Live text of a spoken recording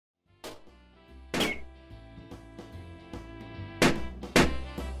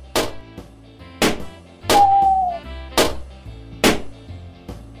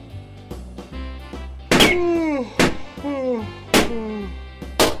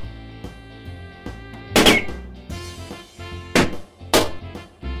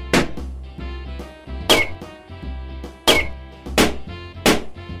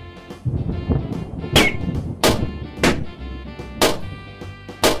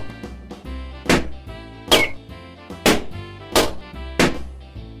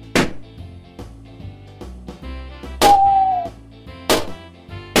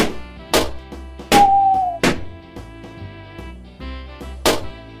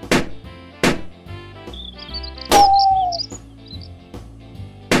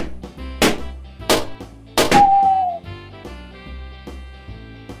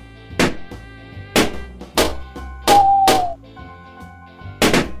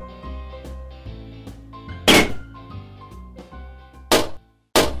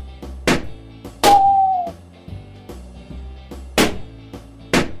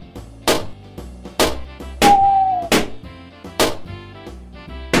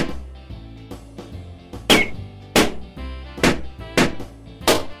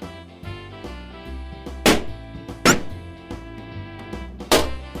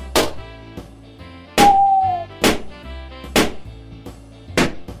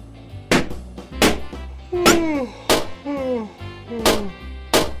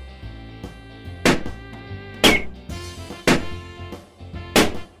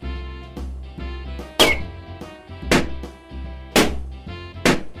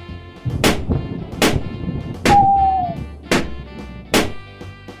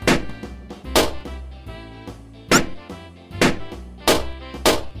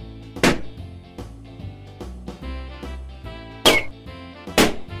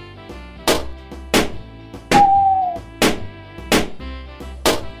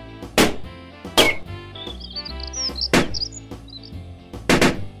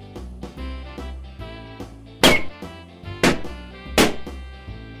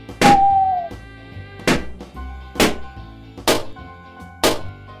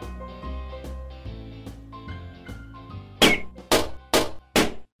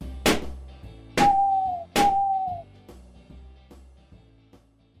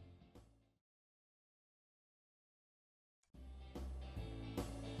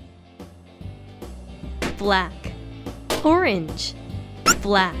Black, orange,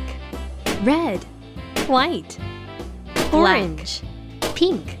 black, red, white, orange,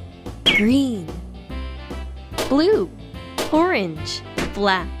 pink, green, blue, orange,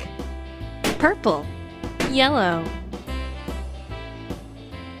 black, purple, yellow,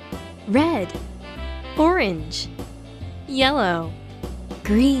 red, orange, yellow,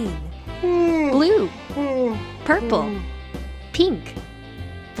 green, blue, purple, pink,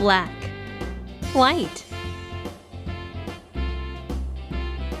 black, white,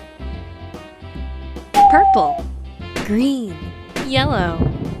 purple, green, yellow,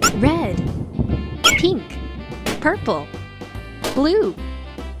 red, pink, purple, blue,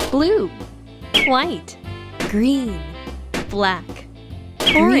 blue, white, green, black,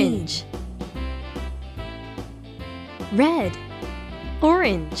 orange, red,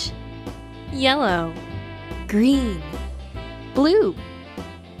 orange, yellow, green, blue,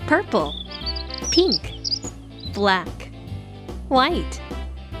 purple, pink, black, white,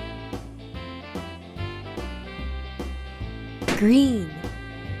 green,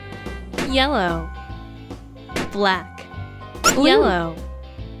 yellow, black, yellow,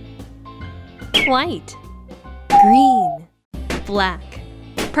 white, green, black,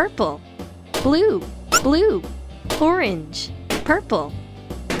 purple, blue, blue, orange, purple,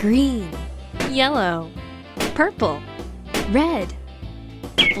 green, yellow, purple, red,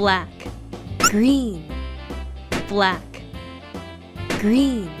 black, green, black,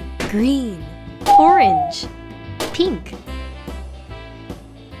 green, green, orange, pink,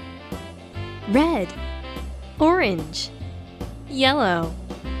 red, orange, yellow,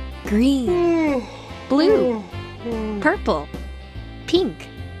 green, blue, purple, pink,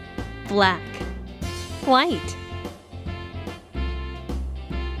 black, white,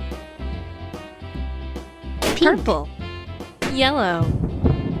 purple, yellow,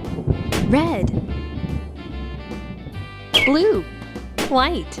 red, blue,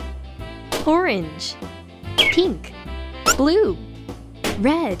 white, orange, pink, blue,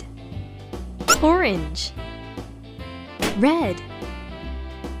 red, orange, red,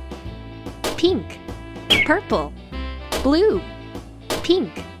 pink, purple, blue,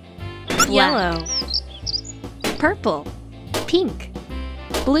 pink, yellow, purple, pink,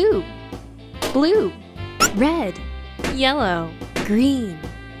 blue, blue, red, yellow, green,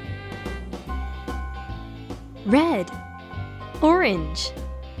 red, orange,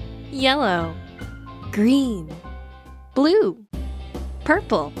 yellow, green, blue,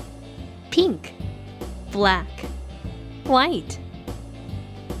 purple, pink, black, white.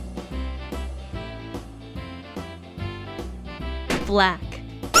 Black,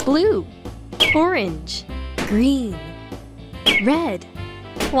 blue, orange, green, red,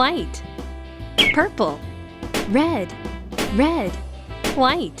 white, purple, red, red,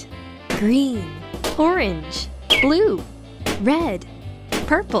 white, green, orange, blue, red,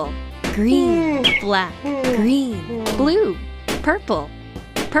 purple, green, black, green, blue, purple,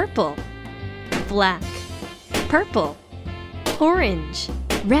 purple, black, purple, orange,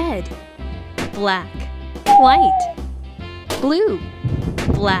 red, black, white, blue,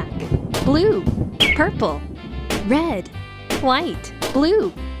 black, blue, purple, red, white,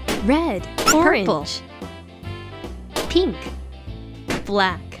 blue, red, orange, pink,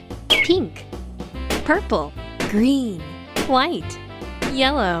 black, pink, purple, green, white,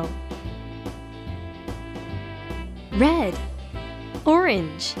 yellow, red,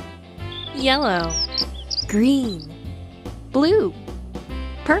 orange, yellow, green, blue,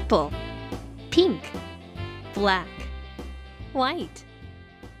 purple, pink, black, white.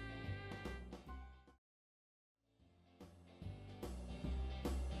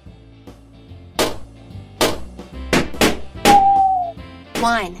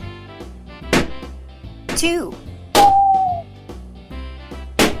 One, two,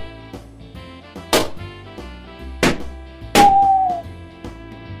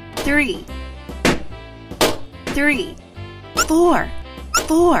 three, four,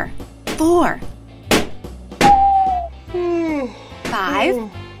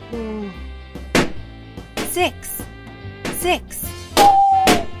 five, six,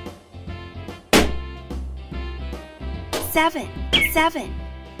 seven,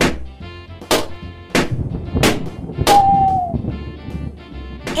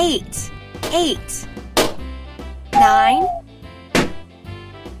 eight, nine,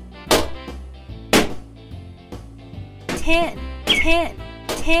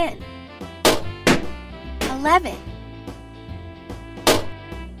 10, 11,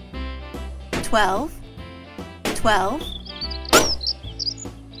 12,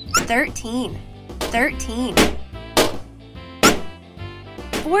 13,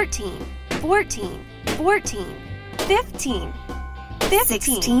 14, 15,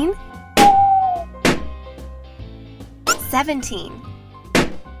 16, 17,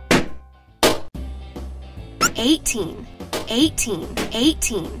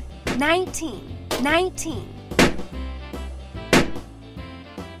 18, 19,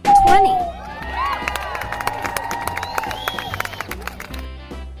 20.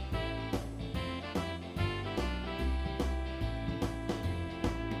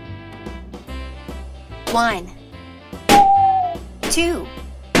 One, two,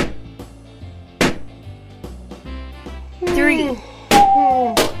 three,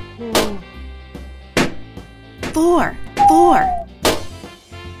 four,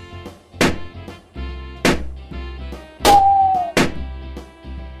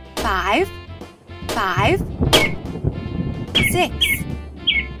 five, six,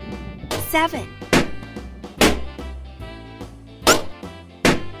 seven,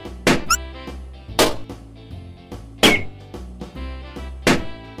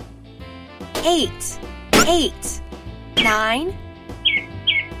 eight, nine,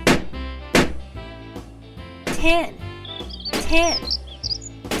 10,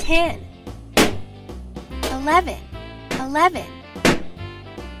 11,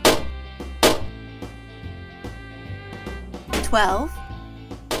 12,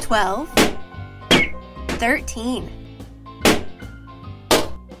 13,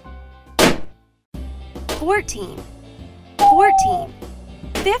 14,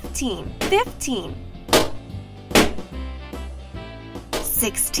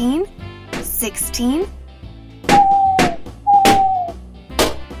 15, 16,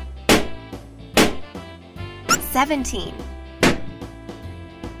 17,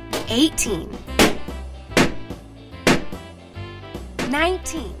 18,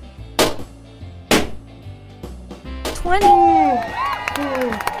 19, 20.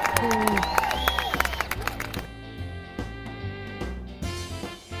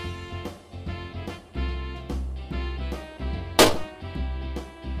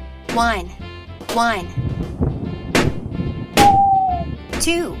 One,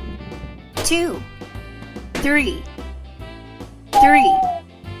 two, three,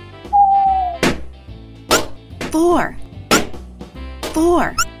 four,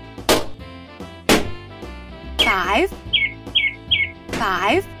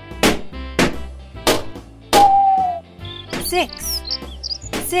 five, six,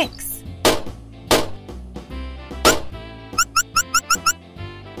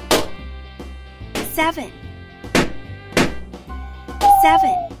 7,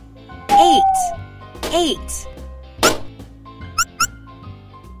 7, 8, 8,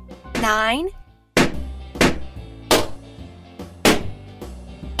 9,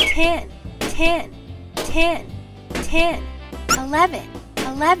 10, 10, 10, 10, 11,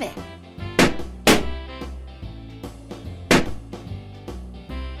 11,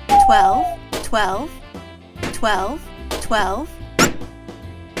 12, 12, 12, 12,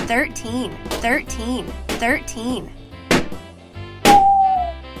 13, 13, 13,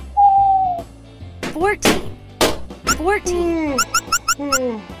 14, 14,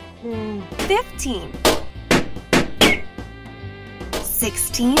 15,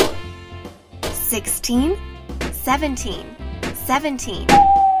 16, 16, 17, 17,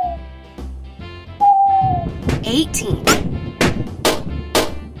 18,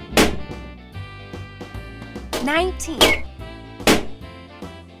 19,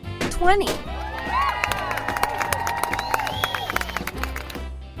 20.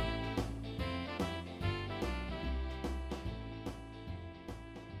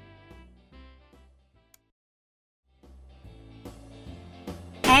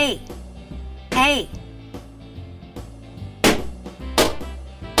 A, A.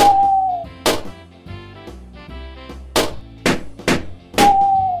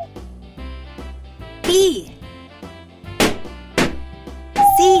 B,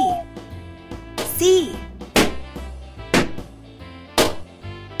 C, C.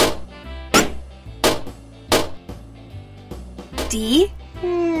 D,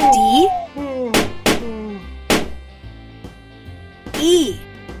 D, E.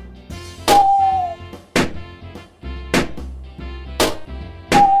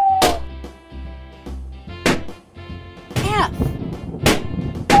 F,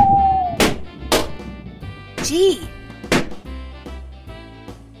 G,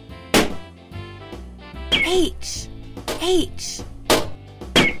 H, H,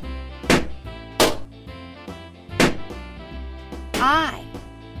 I,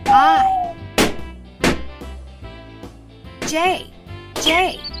 J,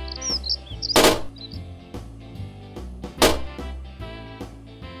 J,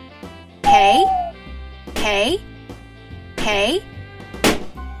 K, K, K,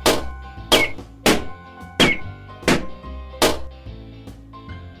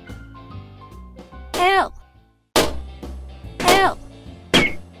 L, L,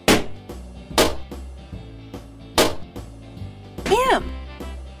 M,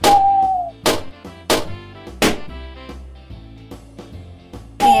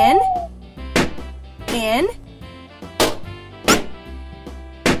 N, N,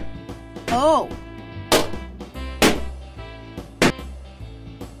 O,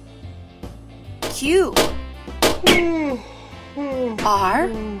 Q, R,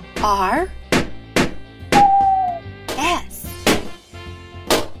 R, S,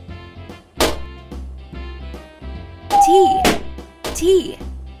 T, T,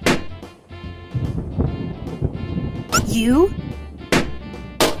 U,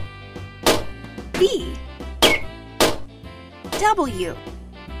 V, W,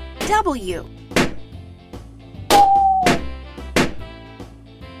 W,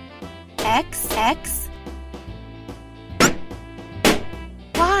 X, X,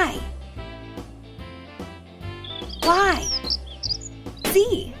 Y, Y,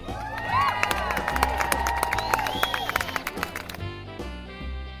 Z.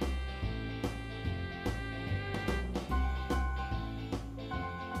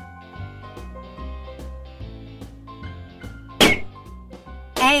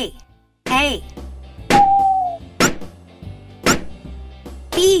 A, A,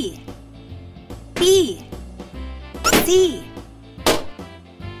 B, B, C,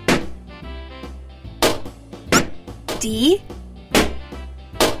 D,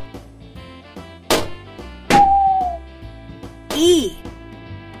 E,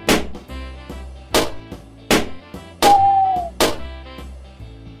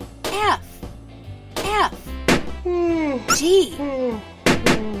 F, F, G,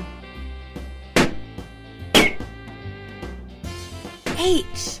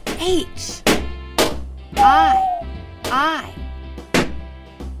 H, H, I,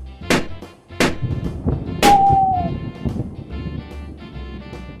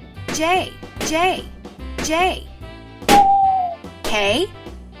 J, J, J, K,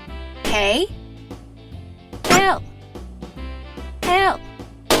 K, L, L,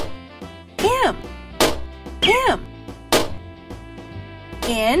 M, M,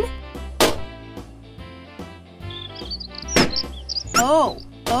 N, O,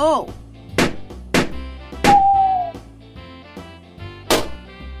 O,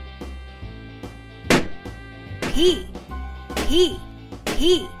 P, P,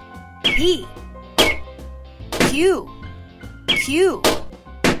 P, P. Q, Q.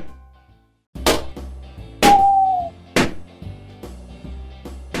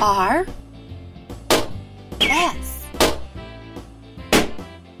 R, S.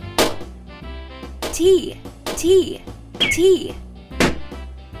 T, T, T.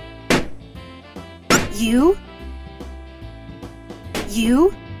 U,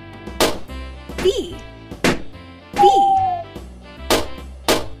 U, V, V.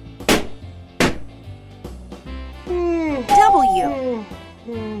 W,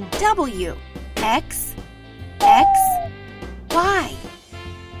 W. X, X, Y.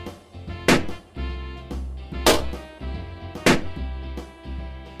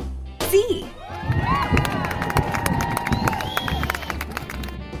 Z.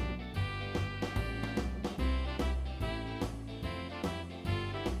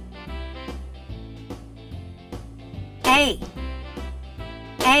 A,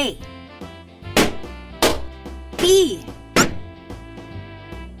 A. B,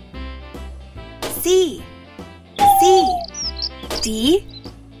 C, C. D,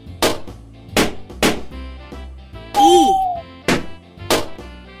 E.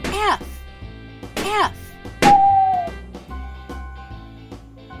 F, F.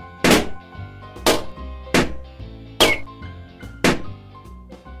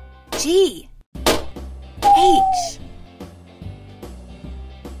 G, H,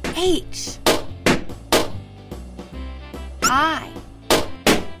 H. I,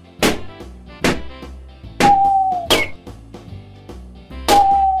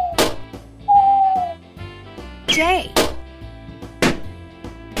 J,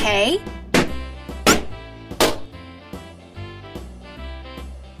 K,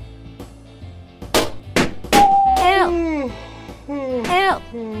 L, L,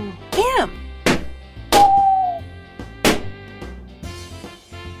 M.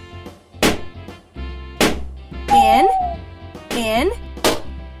 N, N,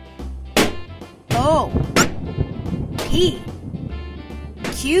 O, P,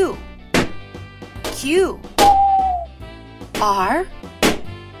 Q, Q, R,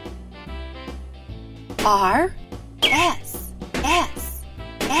 R, S, S,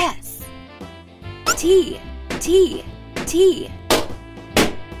 S. T, T, T.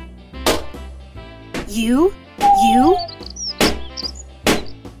 U, U,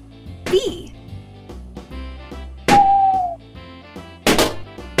 V.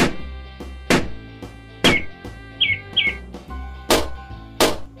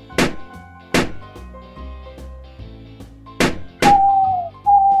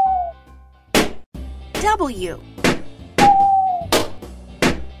 W,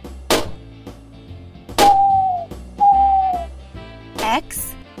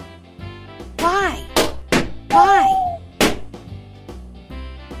 X, Y, Y.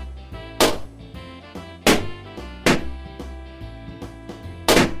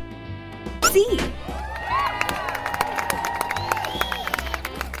 Z,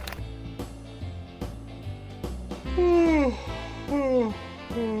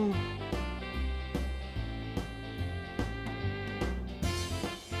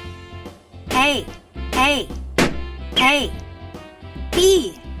 A, A, A.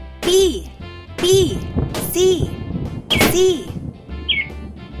 B, B, B. C, C.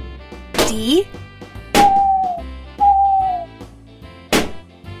 D,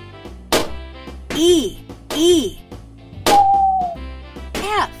 E, E.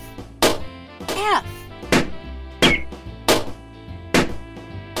 F, F.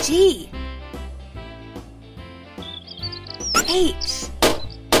 G, H,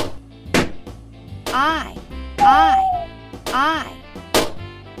 I, I.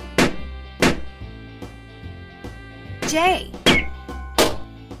 J,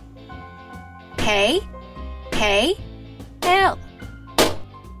 K, K, L.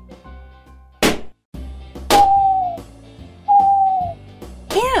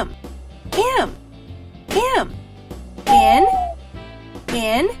 M, M, M. N,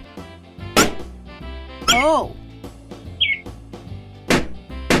 N, O.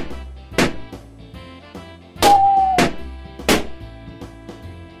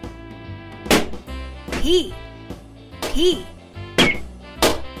 P, P.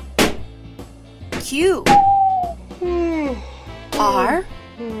 Q, R,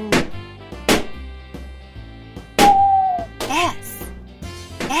 S,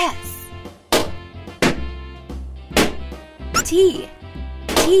 S. T,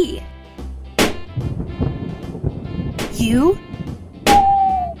 T. U,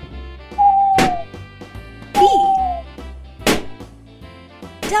 V.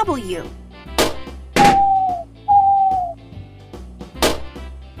 W,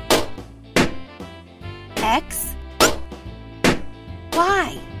 X,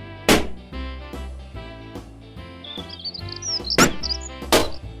 Y,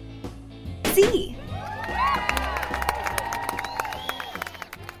 Z.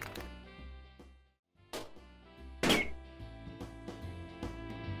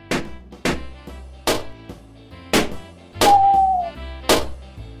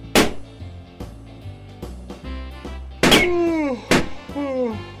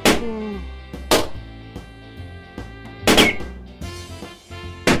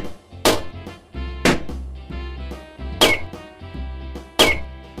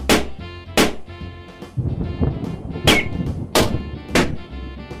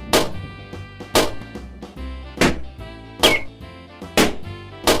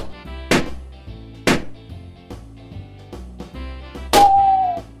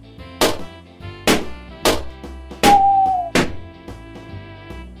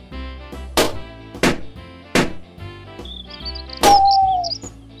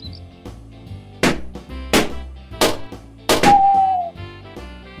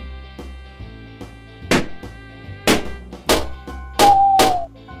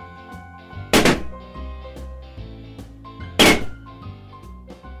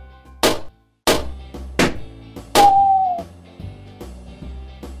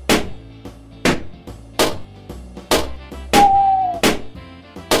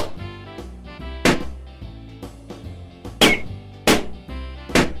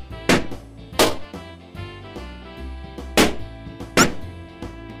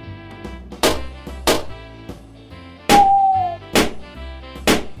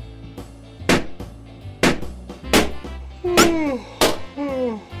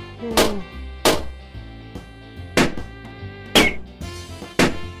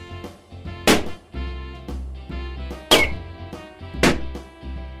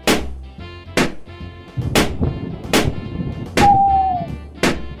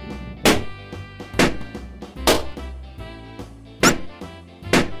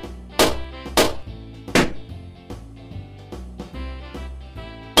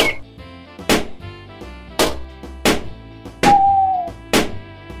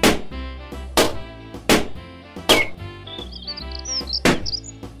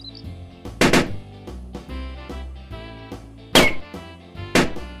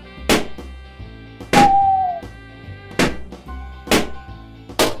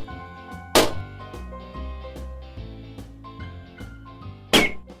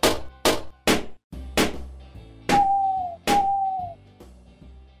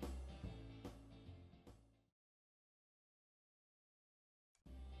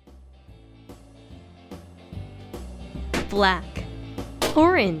 Black,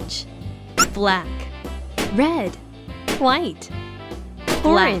 orange, black, red, white,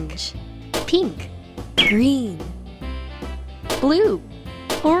 orange, pink, green, blue,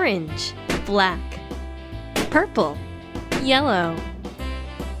 orange, black, purple, yellow,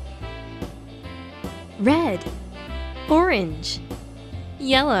 red, orange,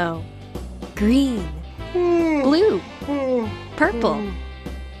 yellow, green, blue, purple,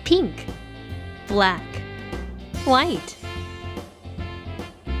 pink, black, white,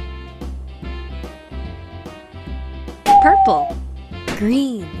 purple,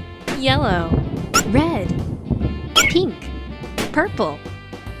 green, yellow, red, pink, purple,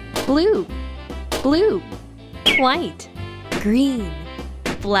 blue, blue, white, green,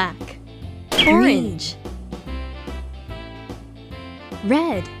 black, orange,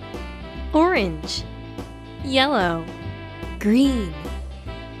 red, orange, yellow, green,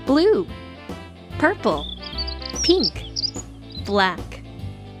 blue, purple, pink, black,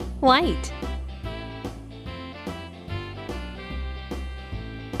 white,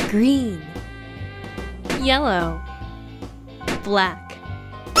 green, yellow, black,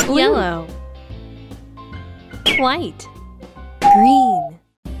 yellow, white, green,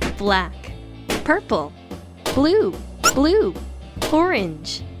 black, purple, blue, blue,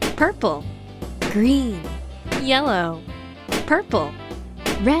 orange, purple, green, yellow, purple,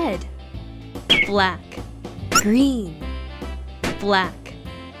 red, black, green, black,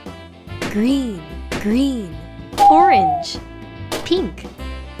 green, green, orange, pink,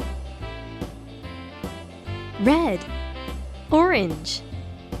 red, orange,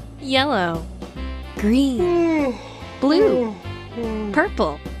 yellow, green, blue,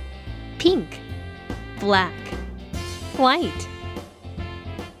 purple, pink, black, white,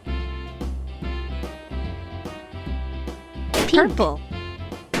 purple,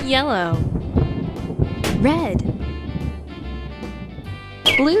 yellow, red,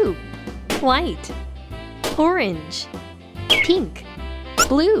 blue, white, orange, pink,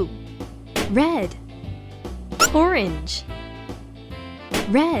 blue, red, orange,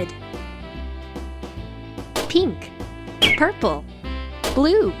 red, pink, purple,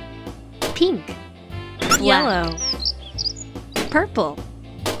 blue, pink, yellow, purple,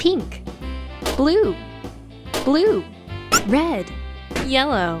 pink, blue, blue, red,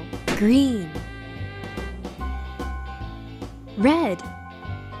 yellow, green, red,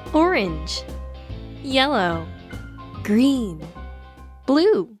 orange, yellow, green,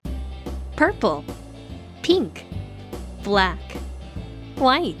 blue, purple, pink, black,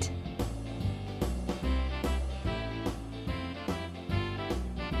 white,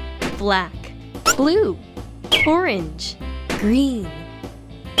 black, blue, orange, green,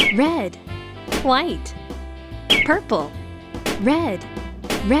 red, white, purple, red,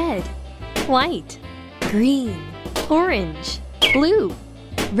 red, white, green, orange, blue,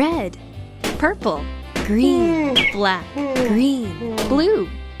 red, purple, green, black, green, blue,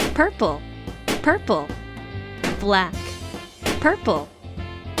 purple, purple, black, purple,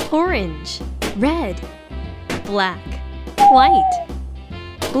 orange, red, black, white,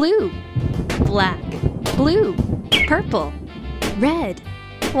 blue, black, blue, purple, red,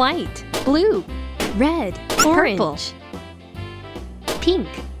 white, blue, red, orange, pink,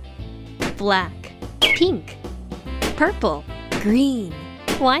 black, pink, purple, green,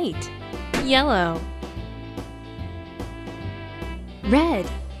 white, yellow, red,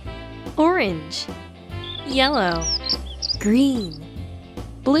 orange, yellow, green,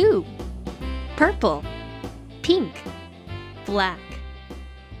 blue, purple, pink, black,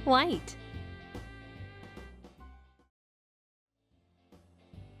 white.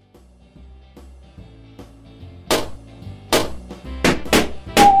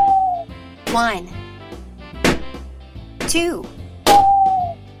 One, two,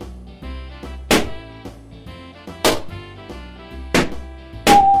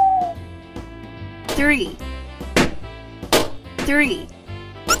 three,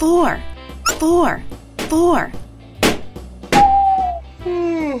 four,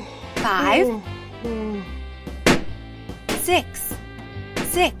 five, six,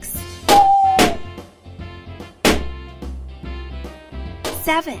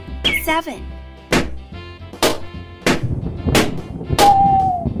 seven,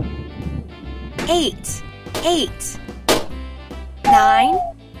 eight, nine,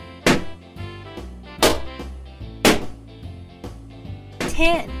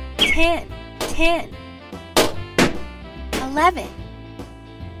 10, 11,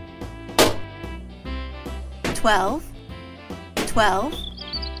 12,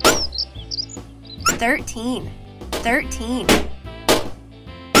 13,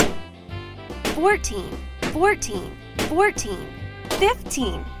 14,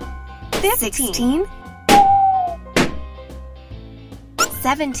 15, 16,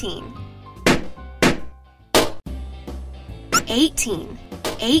 17,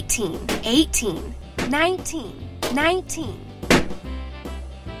 18, 19,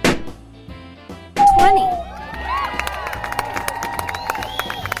 20.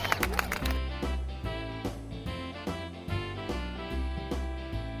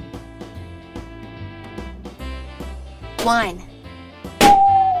 One,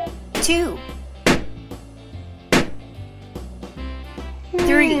 two,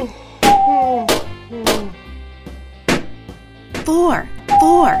 three, four,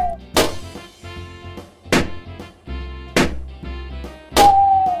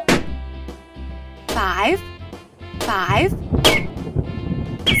 five,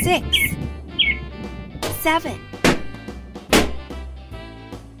 six, seven,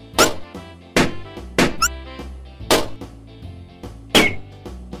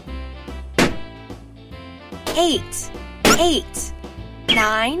 eight,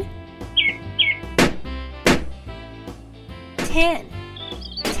 nine, 10,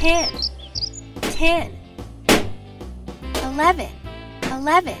 11,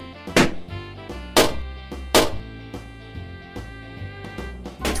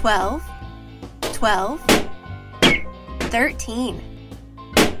 12, 13,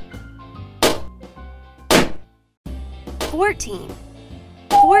 14,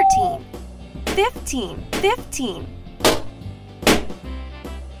 15,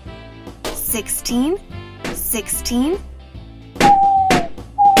 16,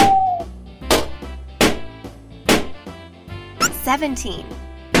 17,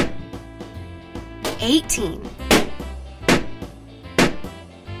 18,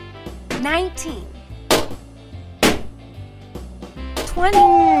 19, 20.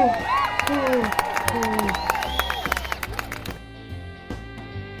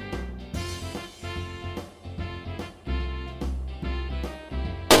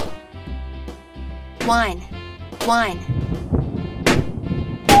 One, 1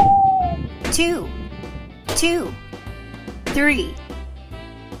 2 2 3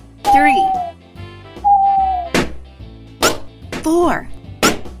 3 4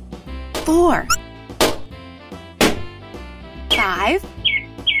 4 5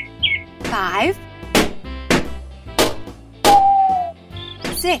 5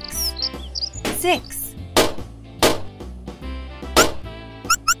 6 6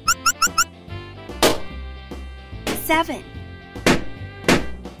 7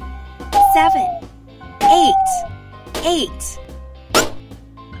 7 8 8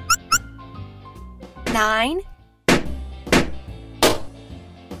 9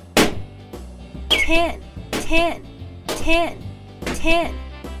 10 10 10 10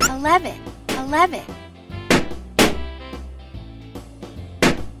 11 11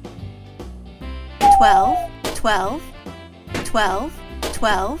 12 12 12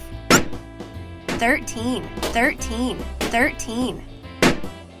 12 13 13 13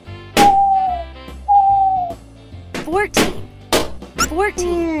 14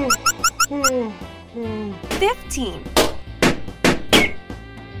 14 15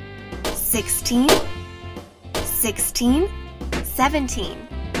 16 16 17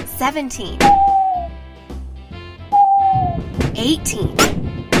 17 18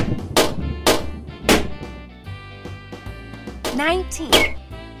 19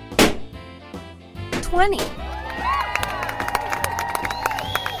 20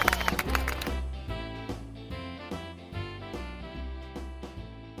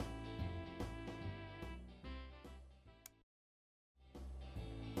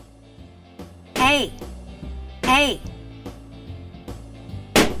 A A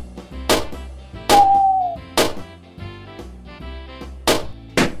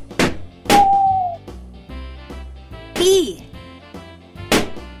B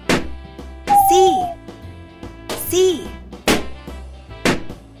C C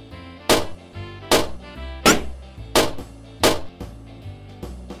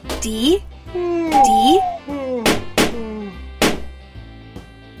D D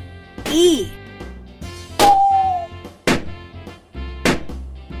E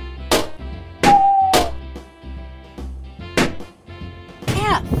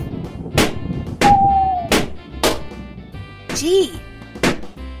F G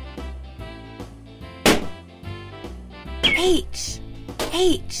H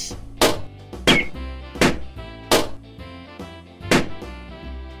H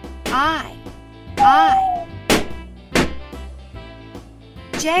I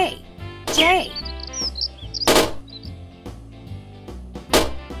J J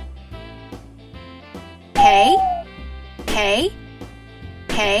K K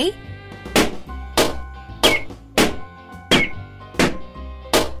K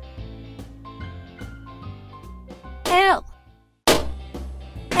L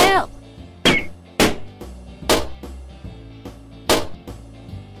L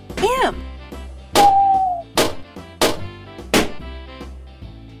M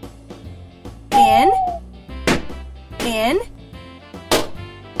N N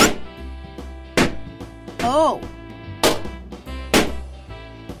O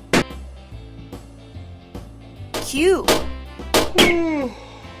Q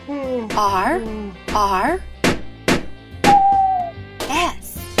R R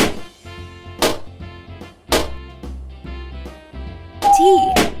S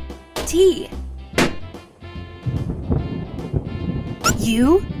T T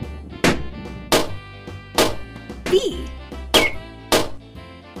U V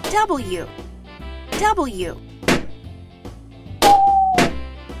W W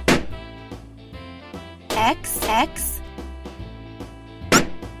X X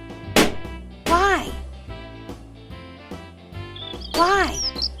Y Y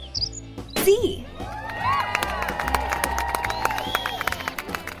Z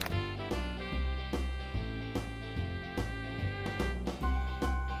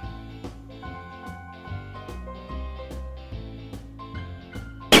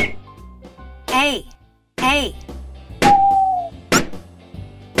A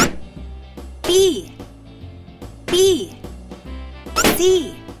B B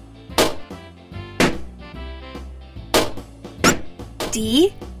C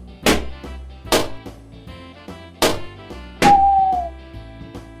D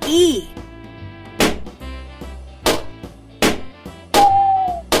E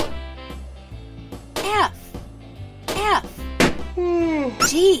F F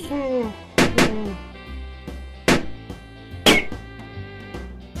G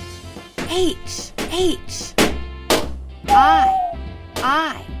H H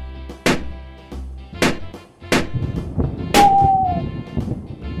I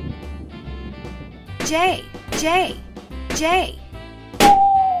J, J, J.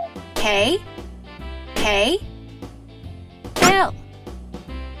 K, K. L,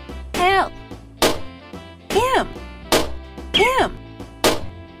 L. M, M.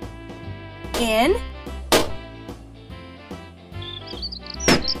 N,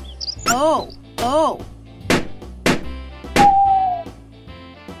 O, O.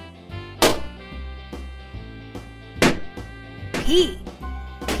 P,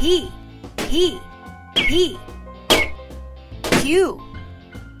 P, P, P. Q,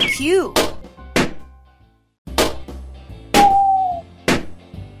 Q.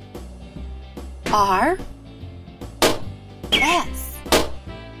 R, S.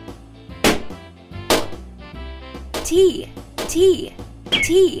 T, T,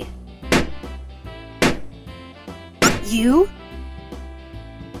 T. U,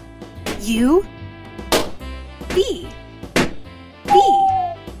 U. V, V.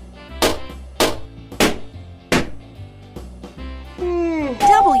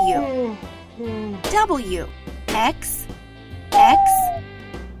 W, W. X, X.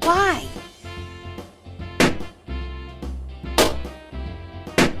 Y.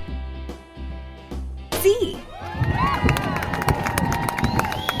 Z.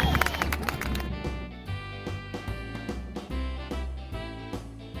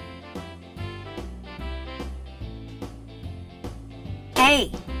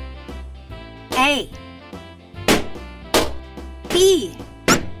 A, A. B,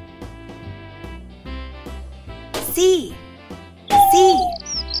 C, C.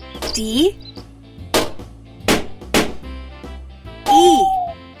 D, E.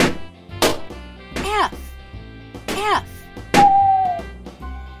 F, F.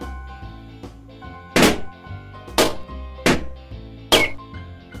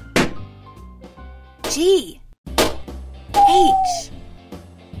 G, H,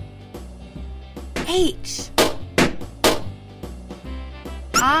 H.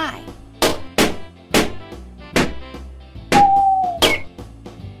 I,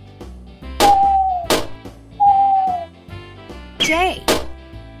 J,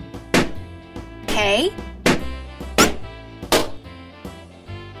 K.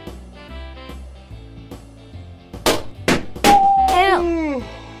 L,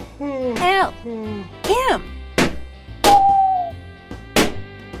 L. M.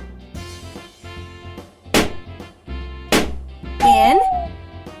 N,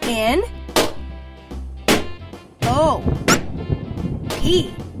 N. O,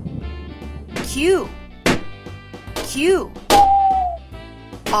 P. Q, Q.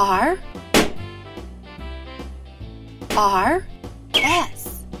 R, R.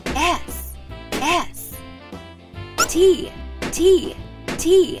 S, S, S. T, T,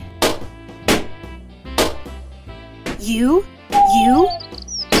 T. U, U.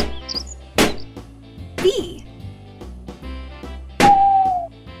 V.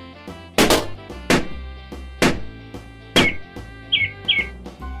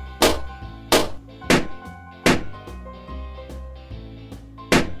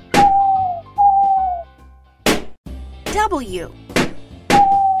 W.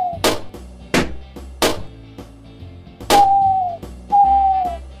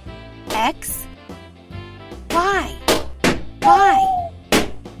 X, Y, Y.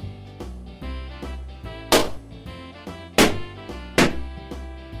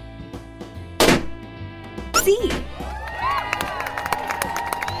 Z.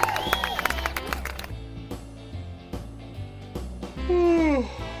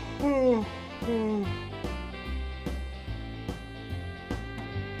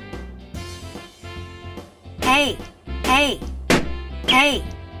 A, A, A.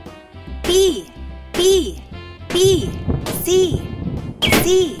 B, B, B. C,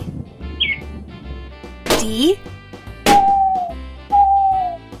 C. D.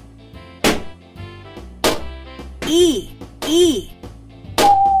 E, E.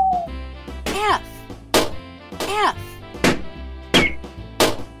 F, F.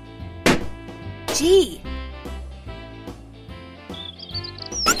 G,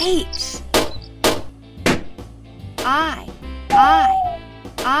 H. I,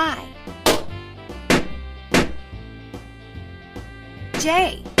 I.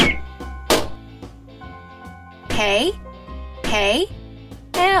 J, K, K.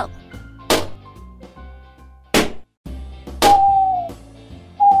 L.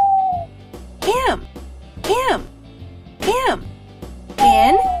 M, M, M.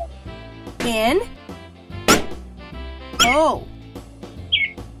 N, N. O.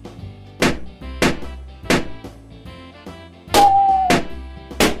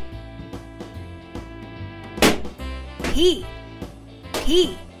 P,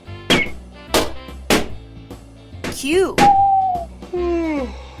 P. Q,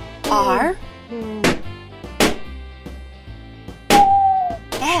 R,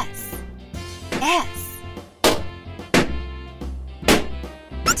 S,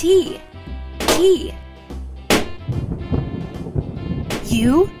 T,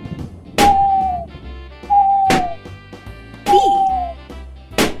 U, V,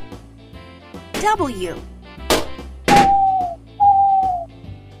 W,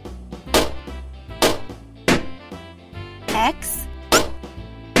 X,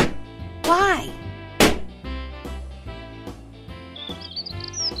 Y,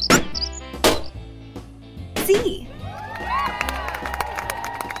 Z.